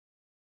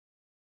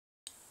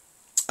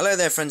Hello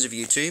there, friends of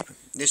YouTube.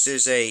 This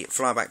is a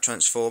flyback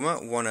transformer,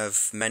 one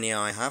of many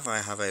I have. I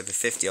have over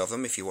 50 of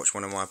them. If you watch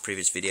one of my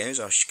previous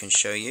videos, I can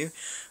show you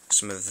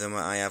some of them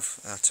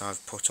that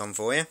I've put on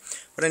for you.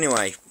 But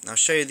anyway, I'll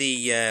show you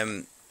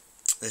the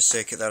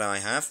circuit that I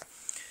have.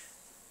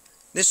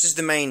 This is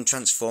the main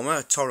transformer,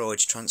 a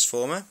toroid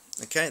transformer.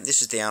 Okay,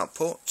 this is the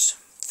output.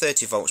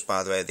 30 volts,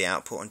 by the way, the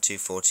output, and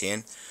 240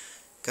 in.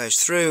 Goes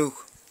through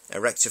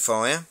a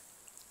rectifier,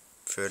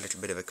 through a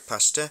little bit of a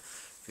capacitor,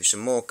 through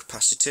some more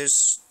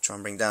capacitors, try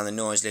and bring down the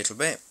noise a little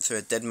bit, through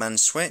a dead man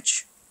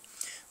switch,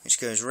 which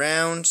goes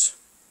round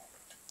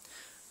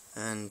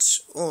and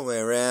all the way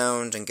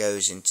around and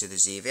goes into the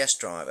ZVS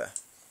driver.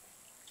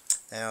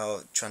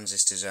 Our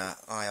transistors are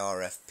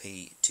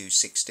IRFP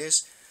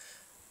 260s,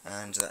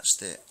 and that's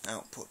the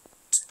output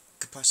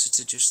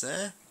capacitor just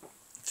there,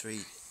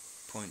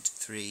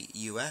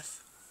 3.3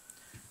 UF.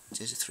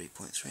 It is a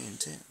 3.3,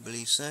 isn't it? I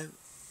believe so.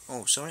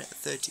 Oh, sorry,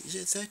 30. Is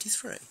it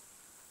 33?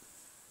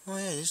 Oh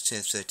yeah, it is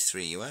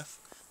 33 UF.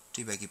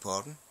 Do beg your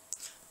pardon.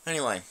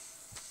 Anyway,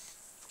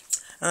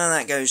 and then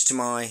that goes to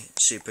my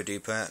super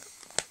duper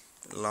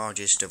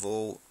largest of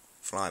all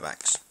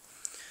flybacks.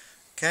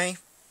 Okay,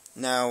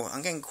 now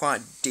I'm getting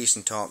quite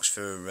decent torques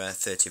for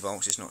 30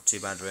 volts. It's not too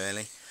bad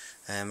really.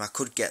 I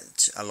could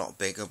get a lot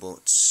bigger,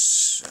 but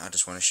I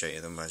just want to show you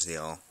them as they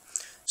are.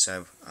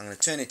 So I'm going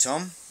to turn it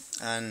on,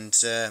 and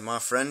my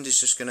friend is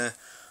just going to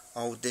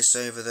hold this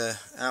over the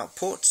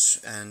output,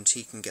 and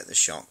he can get the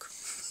shock.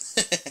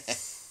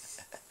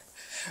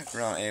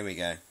 Right, here we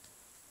go.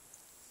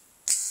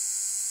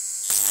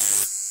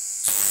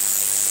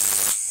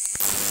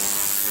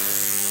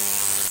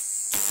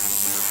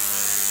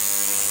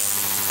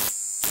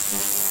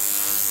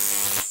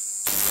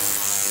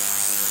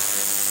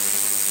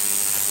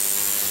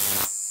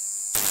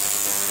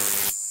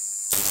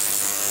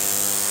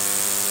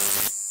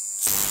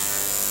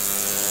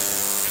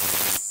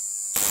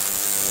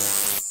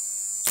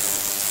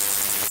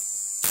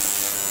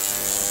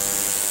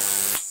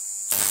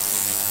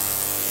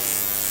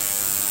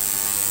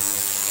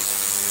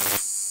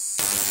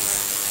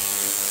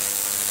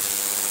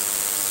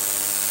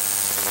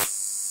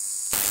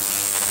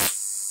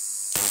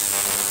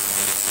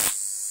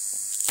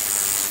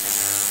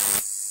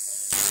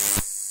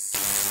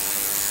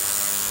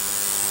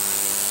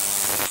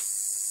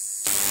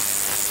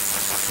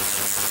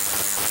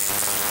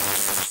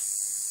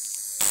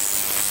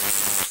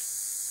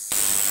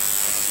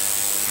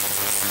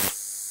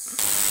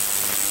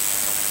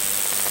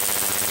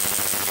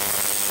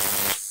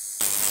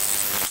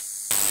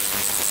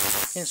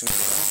 Getting some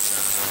good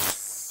answers.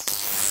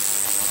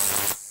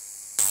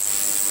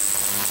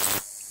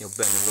 You'll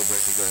burn the rubber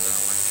if you go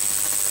that way.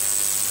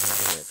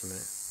 Wait for a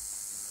minute.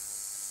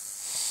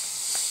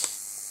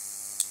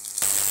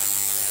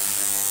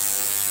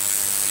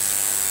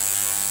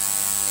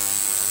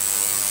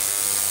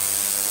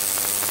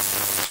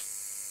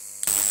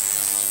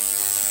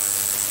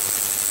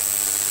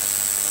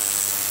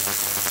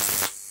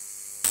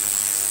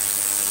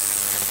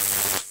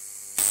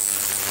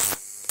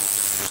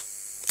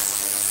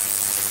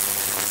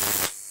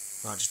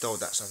 Right, just hold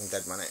that so I can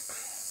dead man it.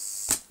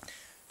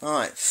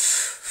 Alright,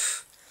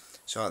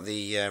 so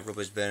the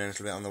rubber's burning a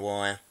little bit on the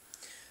wire.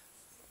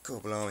 Cool,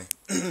 blimey.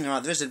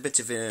 Right, there is a bit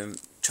of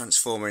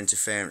transformer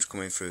interference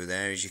coming through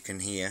there, as you can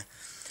hear.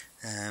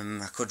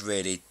 I could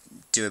really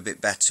do a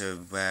bit better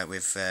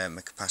with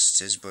my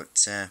capacitors,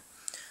 but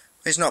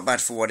it's not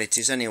bad for what it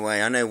is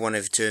anyway. I know one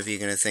of two of you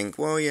are going to think,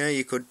 well, yeah,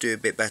 you could do a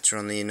bit better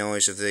on the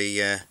noise of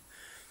the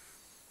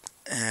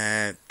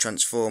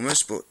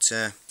transformers,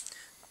 but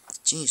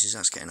Jesus,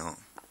 that's getting hot.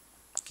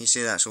 Can you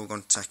see that's all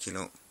gone tacky,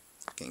 look?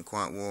 Getting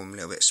quite warm, a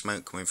little bit of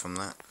smoke coming from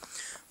that.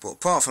 But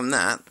apart from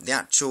that, the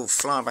actual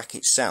flyback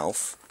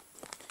itself,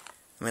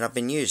 I mean, I've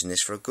been using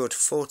this for a good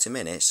 40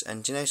 minutes,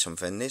 and do you know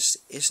something? This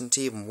isn't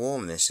even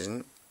warm, this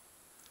isn't.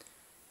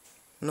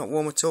 Not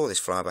warm at all,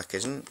 this flyback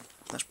isn't.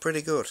 That's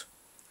pretty good.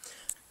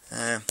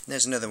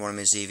 There's another one of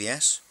my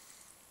ZVS.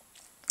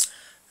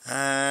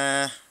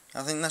 I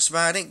think that's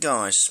about it,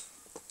 guys.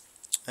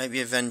 Hope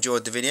you've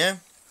enjoyed the video.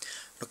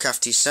 Look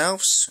after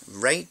yourselves,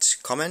 rate,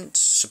 comment,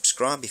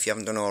 subscribe if you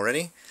haven't done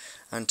already,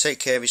 and take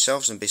care of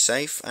yourselves and be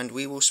safe, and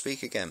we will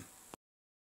speak again.